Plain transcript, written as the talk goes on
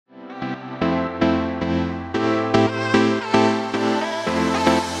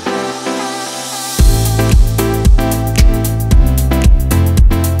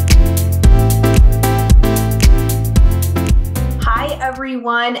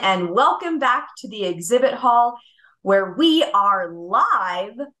everyone, and welcome back to the exhibit hall where we are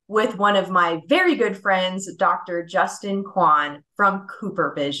live with one of my very good friends, Dr. Justin Kwan from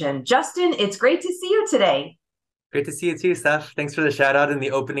Cooper Vision. Justin, it's great to see you today. Great to see you too, Steph. Thanks for the shout out and the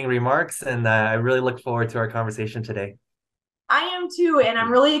opening remarks. And I really look forward to our conversation today. I am too, and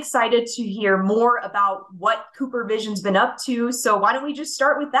I'm really excited to hear more about what Cooper Vision's been up to. So why don't we just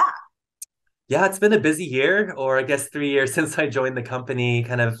start with that? Yeah, it's been a busy year, or I guess 3 years since I joined the company,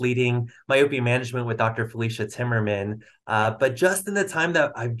 kind of leading myopia management with Dr. Felicia Timmerman. But just in the time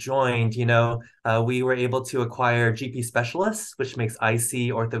that I've joined, we were able to acquire GP Specialists, which makes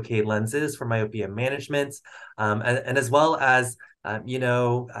IC ortho-K lenses for myopia management, and as well as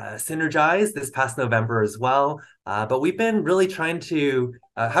Synergize this past November as well. But we've been really trying to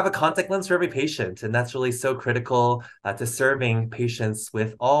have a contact lens for every patient, and that's really so critical to serving patients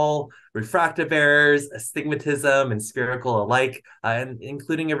with all refractive errors, astigmatism, and spherical alike, and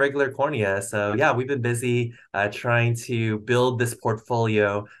including irregular cornea. So yeah, we've been busy trying to build this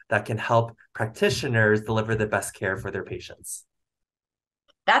portfolio that can help practitioners deliver the best care for their patients.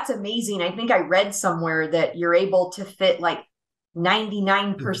 That's amazing. I think I read somewhere that you're able to fit like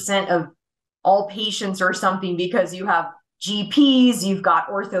 99% of all patients or something because you have GPs, you've got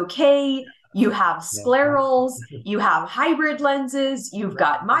ortho-K, you have sclerals, you have hybrid lenses, you've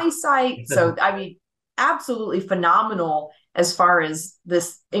got MiSight. So, I mean, absolutely phenomenal as far as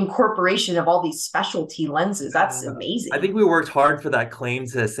this incorporation of all these specialty lenses. That's I amazing. think we worked hard for that claim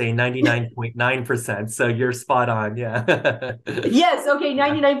to say 99.9%. So you're spot on. Yeah. Yes, okay, Yeah,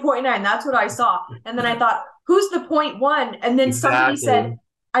 99.9. That's what I saw. And then I thought, who's the point one? And then somebody said, exactly.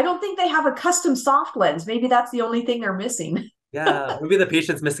 I don't think they have a custom soft lens. Maybe that's the only thing they're missing. Yeah. Maybe the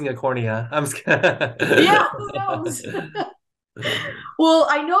patient's missing a cornea. I'm just Yeah, who knows? Well,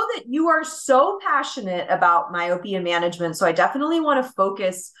 I know that you are so passionate about myopia management, so I definitely want to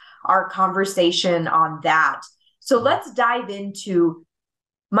focus our conversation on that. So let's dive into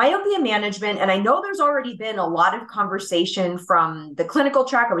myopia management. And I know there's already been a lot of conversation from the clinical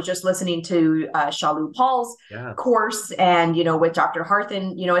track. I was just listening to Shalu Paul's Yeah. course and, with Dr.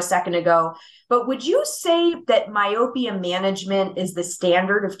 Harthan, a second ago. But would you say that myopia management is the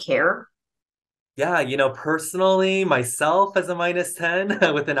standard of care? Yeah, personally, myself as a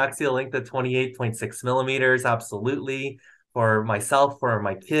 -10 with an axial length of 28.6 millimeters, absolutely. For myself, for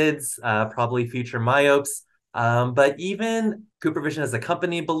my kids, probably future myopes. But even Cooper Vision as a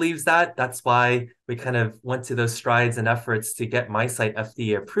company believes that. That's why we kind of went to those strides and efforts to get MiSight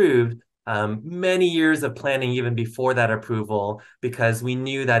FDA approved. Many years of planning even before that approval, because we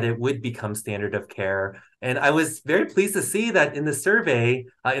knew that it would become standard of care. And I was very pleased to see that in the survey,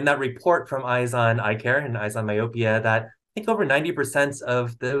 in that report from Eyes on Eye Care and Eyes on Myopia, that I think over 90%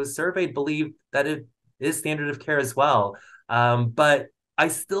 of those surveyed believe that it is standard of care as well. But I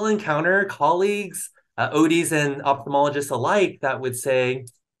still encounter colleagues, ODs and ophthalmologists alike, that would say,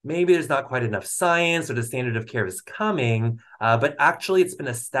 maybe there's not quite enough science or the standard of care is coming, but actually it's been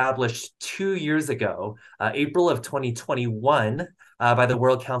established 2 years ago, April of 2021, by the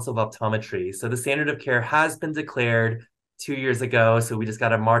World Council of Optometry. So the standard of care has been declared 2 years ago. So we just got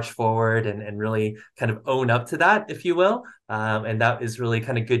to march forward and really kind of own up to that, if you will. And that is really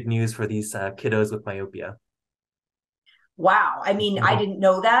kind of good news for these kiddos with myopia. Wow. I mean, I didn't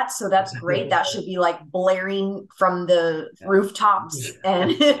know that. So that's great. That should be like blaring from the rooftops. And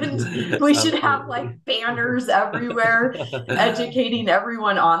we should have like Absolutely. banners everywhere educating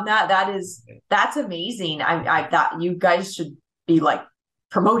everyone on that. That's amazing. I thought you guys should be like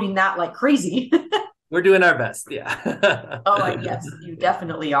promoting that like crazy. We're doing our best. Yeah. Oh, yes, you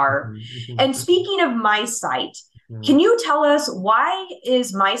definitely are. And speaking of my site, can you tell us why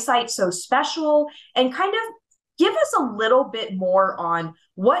is my site so special and kind of give us a little bit more on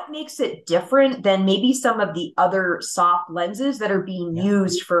what makes it different than maybe some of the other soft lenses that are being Yeah.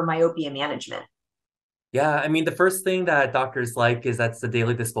 used for myopia management? Yeah, I mean, the first thing that doctors like is that's the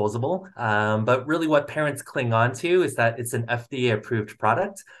daily disposable. But really, what parents cling on to is that it's an FDA approved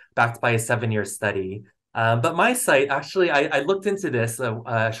product backed by a 7 year study. But my site, actually, I looked into this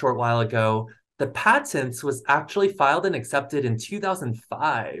a short while ago. The patent was actually filed and accepted in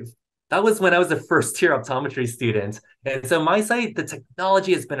 2005. That was when I was a first year optometry student. And so my site, the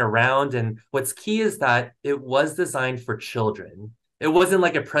technology has been around. And what's key is that it was designed for children. It wasn't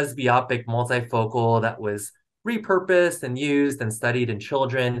like a presbyopic multifocal that was repurposed and used and studied in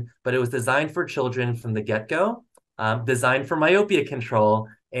children, but it was designed for children from the get-go, designed for myopia control.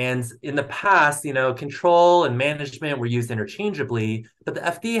 And in the past, control and management were used interchangeably, but the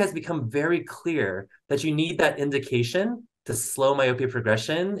FDA has become very clear that you need that indication to slow myopia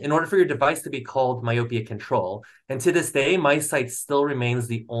progression in order for your device to be called myopia control. And to this day, MiSight still remains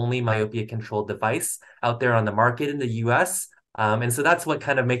the only myopia control device out there on the market in the US. And so that's what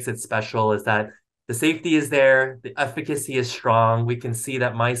kind of makes it special, is that the safety is there, the efficacy is strong. We can see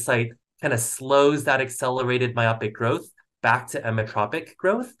that MiSight kind of slows that accelerated myopic growth back to emmetropic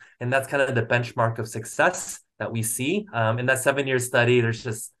growth. And that's kind of the benchmark of success that we see. In that 7-year study, there's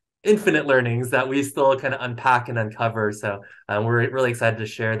just infinite learnings that we still kind of unpack and uncover. So we're really excited to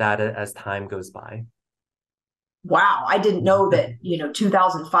share that as time goes by. Wow, I didn't know that,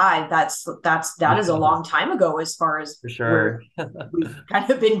 2005, that is a Yeah, long time ago as far as for where sure. we've kind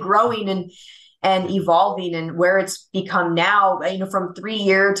of been growing and evolving, and where it's become now, from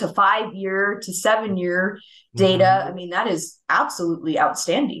 3-year to 5-year to 7-year data. I Mhm. mean, that is absolutely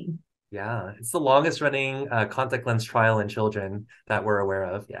outstanding. Yeah, it's the longest running contact lens trial in children that we're aware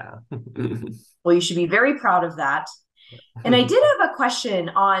of. Yeah. Well, you should be very proud of that. And I did have a question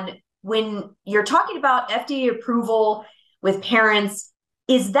on, when you're talking about FDA approval with parents,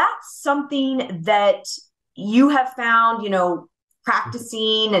 is that something that you have found,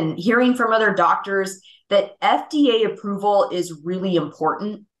 practicing and hearing from other doctors, that FDA approval is really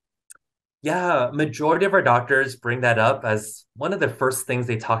important? Yeah, majority of our doctors bring that up as one of the first things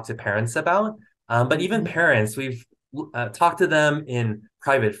they talk to parents about. But even Mhm. parents, we've talked to them in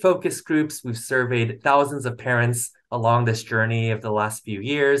private focus groups. We've surveyed thousands of parents along this journey of the last few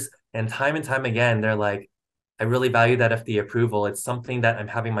years. And time again, they're like, I really value that FDA approval. It's something that I'm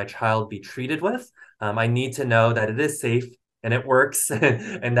having my child be treated with. I need to know that it is safe and it works.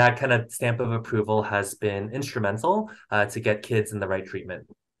 And that kind of stamp of approval has been instrumental to get kids in the right treatment.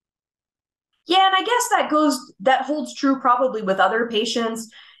 Yeah, and I guess that holds true probably with other patients.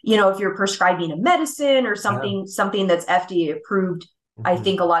 If you're prescribing a medicine or Yeah. something that's FDA approved, I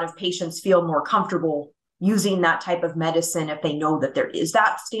think Mhm. a lot of patients feel more comfortable using that type of medicine if they know that there is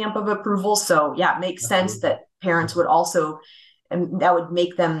that stamp of approval. So yeah, it makes sense Absolutely. that parents would also, and that would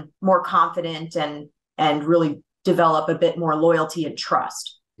make them more confident and really develop a bit more loyalty and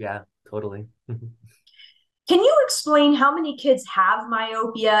trust. Yeah, totally. Can you explain how many kids have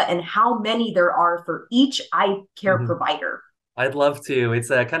myopia and how many there are for each eye care provider? I'd love to. It's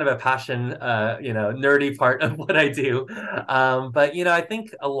a kind of a passion, nerdy part of what I do. But I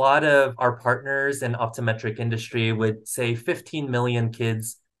think a lot of our partners in optometric industry would say 15 million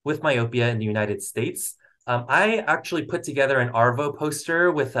kids with myopia in the United States. I actually put together an ARVO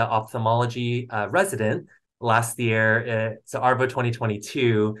poster with an ophthalmology resident last year. So ARVO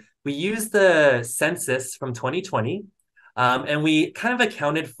 2022. We used the census from 2020. And we kind of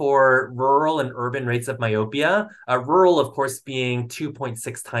accounted for rural and urban rates of myopia. Rural, of course, being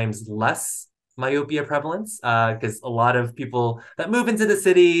 2.6 times less myopia prevalence, because a lot of people that move into the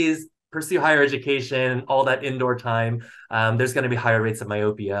cities, pursue higher education, all that indoor time, there's going to be higher rates of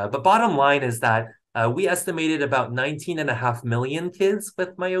myopia. But bottom line is that we estimated about 19.5 million kids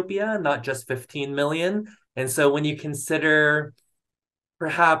with myopia, not just 15 million. And so when you consider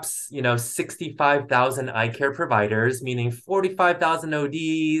perhaps 65,000 eye care providers, meaning 45,000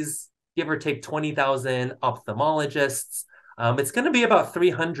 ODs, give or take 20,000 ophthalmologists. It's going to be about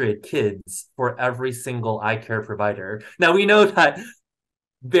 300 kids for every single eye care provider. Now we know that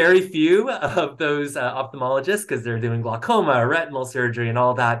very few of those ophthalmologists, because they're doing glaucoma, retinal surgery, and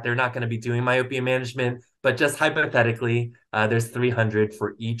all that, they're not going to be doing myopia management. But just hypothetically, there's 300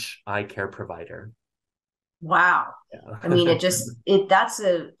 for each eye care provider. Wow. I mean, Yeah. that's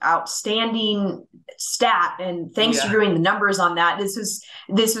a outstanding stat. And thanks for Yeah. doing the numbers on that. This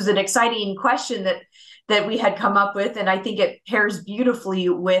was an exciting question that we had come up with. And I think it pairs beautifully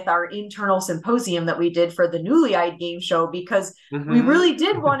with our internal symposium that we did for the Newly Eyed Game Show, because we Hmm. really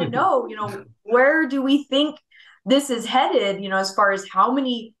did want to know, where do we think this is headed, as far as how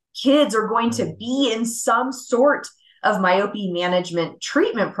many kids are going to be in some sort of myopia management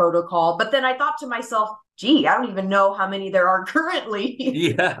treatment protocol. But then I thought to myself, gee, I don't even know how many there are currently.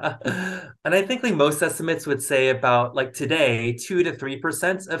 Yeah. And I think like most estimates would say about like today, 2 to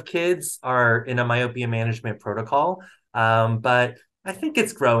 3% of kids are in a myopia management protocol. But I think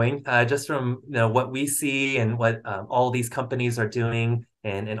it's growing just from what we see and what all these companies are doing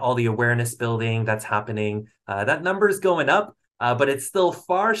and all the awareness building that's happening. That number is going up. But it's still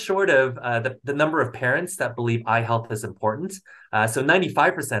far short of the number of parents that believe eye health is important. So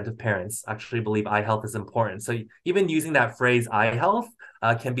 95% of parents actually believe eye health is important. So even using that phrase eye health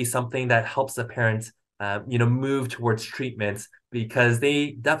can be something that helps a parent, move towards treatment because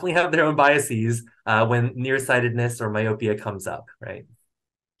they definitely have their own biases when nearsightedness or myopia comes up, right?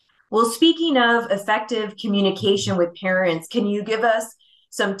 Well, speaking of effective communication with parents, can you give us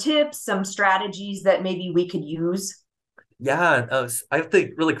some tips, some strategies that maybe we could use? Yeah, I have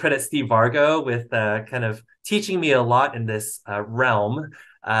to really credit Steve Vargo with kind of teaching me a lot in this realm.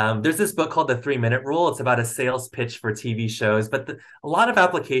 There's this book called The 3 Minute Rule. It's about a sales pitch for TV shows, but a lot of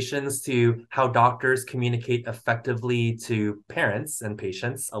applications to how doctors communicate effectively to parents and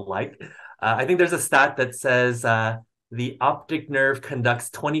patients alike. I think there's a stat that says the optic nerve conducts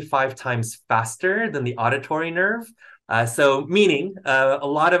 25 times faster than the auditory nerve. So meaning a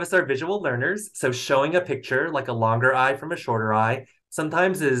lot of us are visual learners. So showing a picture like a longer eye from a shorter eye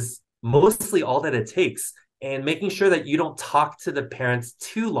sometimes is mostly all that it takes. And making sure that you don't talk to the parents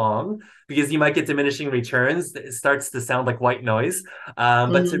too long because you might get diminishing returns. It starts to sound like white noise.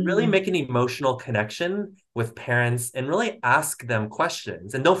 But to really Mm. make an emotional connection with parents and really ask them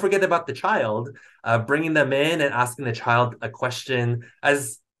questions. And don't forget about the child, bringing them in and asking the child a question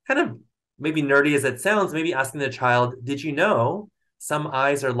as kind of maybe nerdy as it sounds, maybe asking the child, did you know some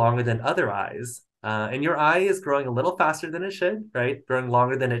eyes are longer than other eyes? And your eye is growing a little faster than it should, right? Growing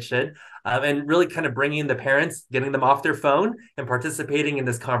longer than it should. And really kind of bringing the parents, getting them off their phone and participating in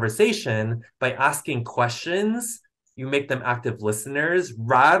this conversation by asking questions. You make them active listeners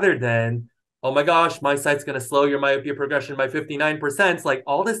rather than, oh my gosh, my sight's going to slow your myopia progression by 59%. Like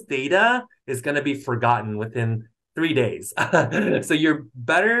all this data is going to be forgotten within 3 days. So you're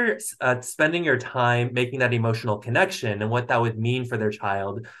better spending your time making that emotional connection and what that would mean for their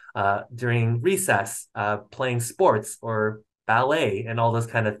child during recess, playing sports or ballet and all those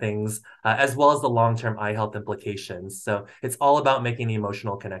kind of things, as well as the long-term eye health implications. So it's all about making the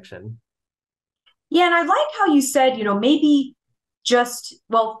emotional connection. Yeah, and I like how you said, maybe just,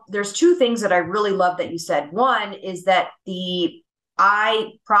 well, there's two things that I really love that you said. One is that the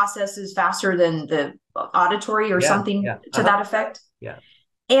eye processes faster than the auditory or Yeah, something yeah, to that effect. yeah.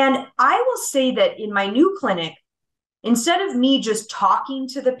 And I will say that in my new clinic, instead of me just talking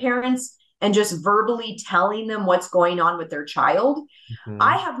to the parents and just verbally telling them what's going on with their child,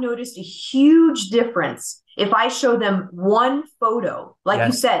 I Mhm. have noticed a huge difference if I show them one photo, like you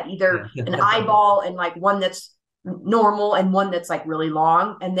Yes. said, Yeah. either an eyeball and like one that's normal and one that's like really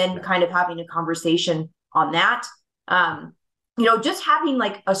long, and then Yeah. kind of having a conversation on that. Um, just having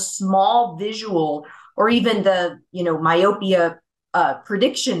like a small visual or even the, myopia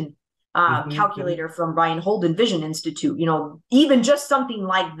prediction Mhm. calculator from Ryan Holden Vision Institute, even just something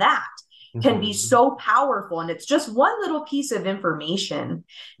like that can be Mhm. so powerful. And it's just one little piece of information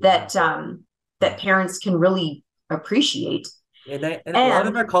Yeah. that parents can really appreciate. And a lot of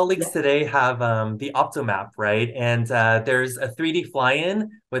And our colleagues yeah. today have the Optomap, right? And there's a 3D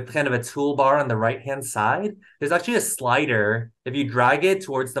fly-in with kind of a toolbar on the right-hand side. There's actually a slider. If you drag it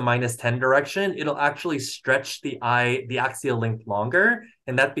towards the -10 direction, it'll actually stretch the axial length longer,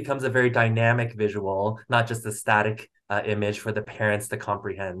 and that becomes a very dynamic visual, not just a static image for the parents to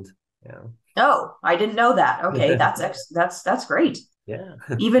comprehend. Yeah. Oh, I didn't know that. Okay, that's great. Yeah.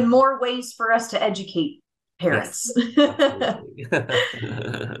 Even more ways for us to educate Yes, parents.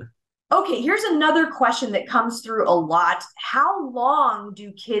 absolutely. Okay, here's another question that comes through a lot. How long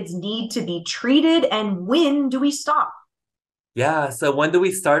do kids need to be treated and when do we stop? Yeah, so when do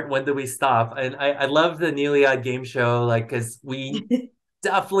we start? When do we stop? And I love the Neiliad game show, like, because we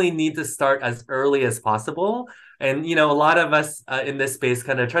definitely need to start as early as possible. And, a lot of us in this space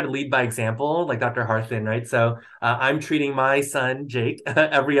kind of try to lead by example, like Dr. Harthin, right? So I'm treating my son, Jake,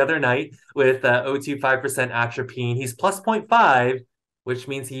 every other night with 0.25% atropine. He's plus zero point 0.5, which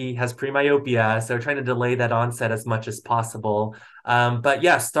means he has premyopia. So trying to delay that onset as much as possible. But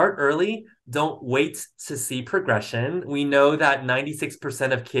yeah, start early. Don't wait to see progression. We know that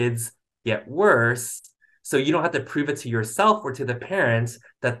 96% of kids get worse. So you don't have to prove it to yourself or to the parents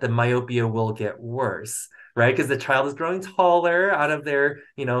that the myopia will get worse, right? Because the child is growing taller out of their,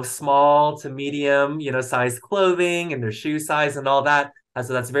 small to medium, size clothing and their shoe size and all that.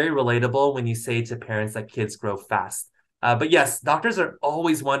 So that's very relatable when you say to parents that kids grow fast. But yes, doctors are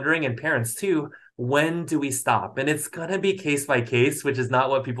always wondering, and parents too, when do we stop? And it's going to be case by case, which is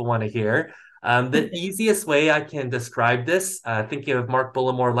not what people want to hear. The easiest way I can describe this, thinking of Mark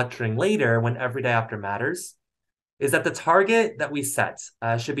Bullimore lecturing later when Every Day After Matters, is that the target that we set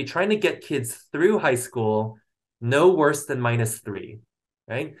should be trying to get kids through high school no worse than -3,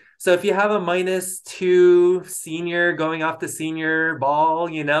 right? So if you have a -2 senior going off the senior ball,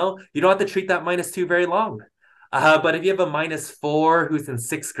 you don't have to treat that -2 very long. But if you have a -4 who's in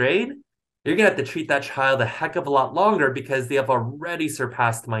sixth grade, you're going to have to treat that child a heck of a lot longer because they have already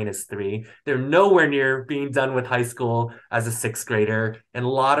surpassed -3. They're nowhere near being done with high school as a sixth grader and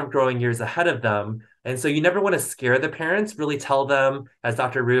a lot of growing years ahead of them. And so you never want to scare the parents, really tell them, as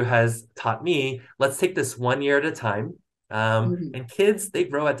Dr. Rue has taught me, let's take this one year at a time. Mhm. And kids, they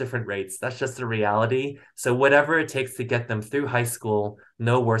grow at different rates. That's just a reality. So whatever it takes to get them through high school,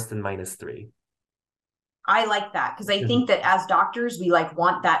 no worse than -3. I like that because I think that as doctors, we like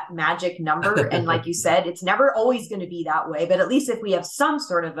want that magic number. And like you said, it's never always going to be that way. But at least if we have some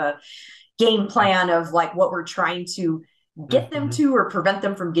sort of a game plan of like what we're trying to get them Mhm. to or prevent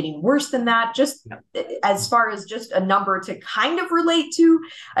them from getting worse than that, just Yeah. as far as just a number to kind of relate to,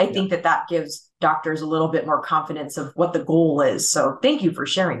 I Yeah. think that that gives doctors a little bit more confidence of what the goal is. So thank you for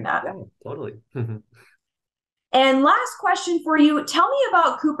sharing that. Yeah, totally. And last question for you. Tell me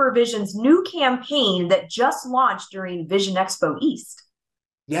about Cooper Vision's new campaign that just launched during Vision Expo East.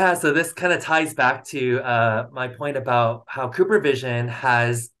 Yeah, so this kind of ties back to my point about how Cooper Vision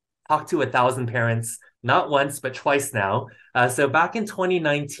has talked to 1,000 parents, not once, but twice now. So back in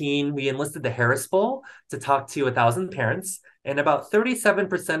 2019, we enlisted the Harris Bowl to talk to 1,000 parents, and about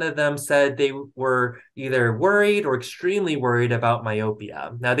 37% of them said they were either worried or extremely worried about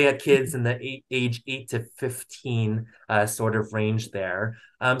myopia. Now, they had kids in the age 8 to 15 sort of range there.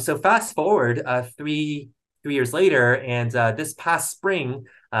 So fast forward 3 years later, and this past spring,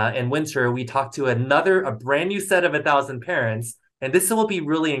 and winter, we talked to a brand new set of 1,000 parents. And this will be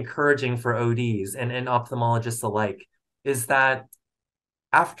really encouraging for ODs and ophthalmologists alike, is that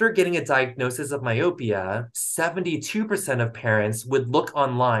after getting a diagnosis of myopia, 72% of parents would look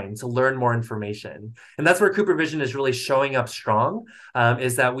online to learn more information. And that's where Cooper Vision is really showing up strong,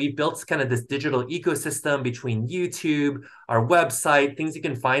 is that we built kind of this digital ecosystem between YouTube, our website, things you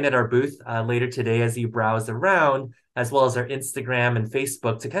can find at our booth later today as you browse around, as well as our Instagram and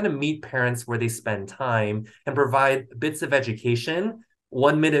Facebook to kind of meet parents where they spend time and provide bits of education,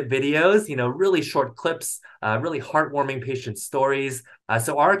 1 minute videos, really short clips, really heartwarming patient stories.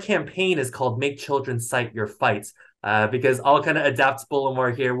 So our campaign is called Make Children Sight Your Fight, because I'll kind of adapt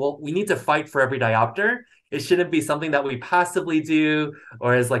Bullimore here. Well, we need to fight for every diopter. It shouldn't be something that we passively do,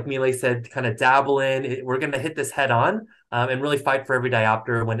 or as like Mile said, kind of dabble in. We're going to hit this head on and really fight for every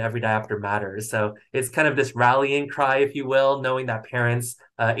diopter when every diopter matters. So it's kind of this rallying cry, if you will, knowing that parents,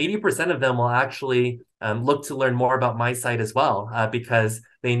 80% of them will actually look to learn more about MiSight as well, because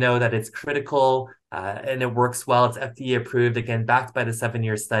they know that it's critical and it works well. It's FDA approved, again, backed by the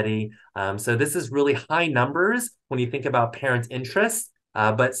 7-year study. So this is really high numbers when you think about parent interest.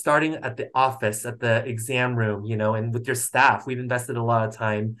 But starting at the office, at the exam room, and with your staff, we've invested a lot of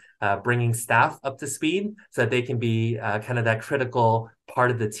time bringing staff up to speed so that they can be kind of that critical part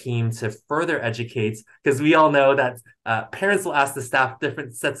of the team to further educate. Because we all know that parents will ask the staff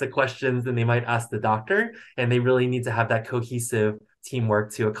different sets of questions than they might ask the doctor, and they really need to have that cohesive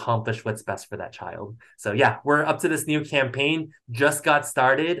teamwork to accomplish what's best for that child. So yeah, we're up to this new campaign, just got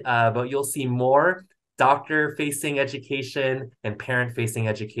started, but you'll see more doctor-facing education and parent-facing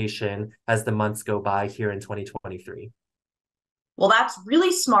education as the months go by here in 2023. Well, that's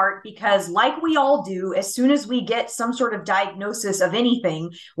really smart because, like we all do, as soon as we get some sort of diagnosis of anything,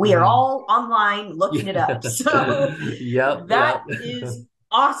 we are Mhm. all online looking it up. So Yep, that yep. is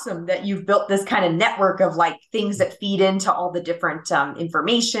awesome that you've built this kind of network of like things that feed into all the different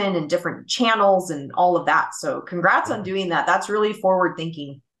information and different channels and all of that. So congrats on Yeah. doing that. That's really forward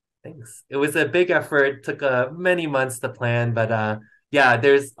thinking. Thanks. It was a big effort. Took many months to plan, but yeah,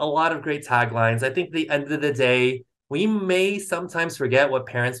 there's a lot of great taglines. I think at the end of the day, we may sometimes forget what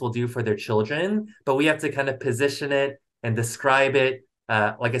parents will do for their children, but we have to kind of position it and describe it,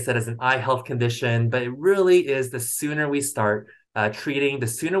 like I said, as an eye health condition. But it really is the sooner we start treating, the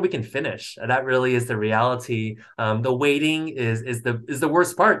sooner we can finish. That really is the reality. The waiting is the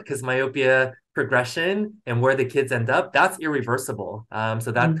worst part because myopia progression and where the kids end up, that's irreversible.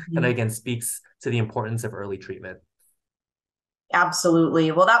 So that kind of Mhm. again speaks to the importance of early treatment.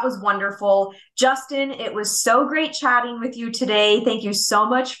 Absolutely. Well, that was wonderful. Justin, it was so great chatting with you today. Thank you so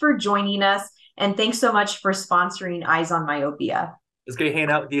much for joining us. And thanks so much for sponsoring Eyes on Myopia. It's great hanging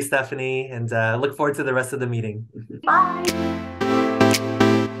out with you, Stephanie, and look forward to the rest of the meeting. Bye.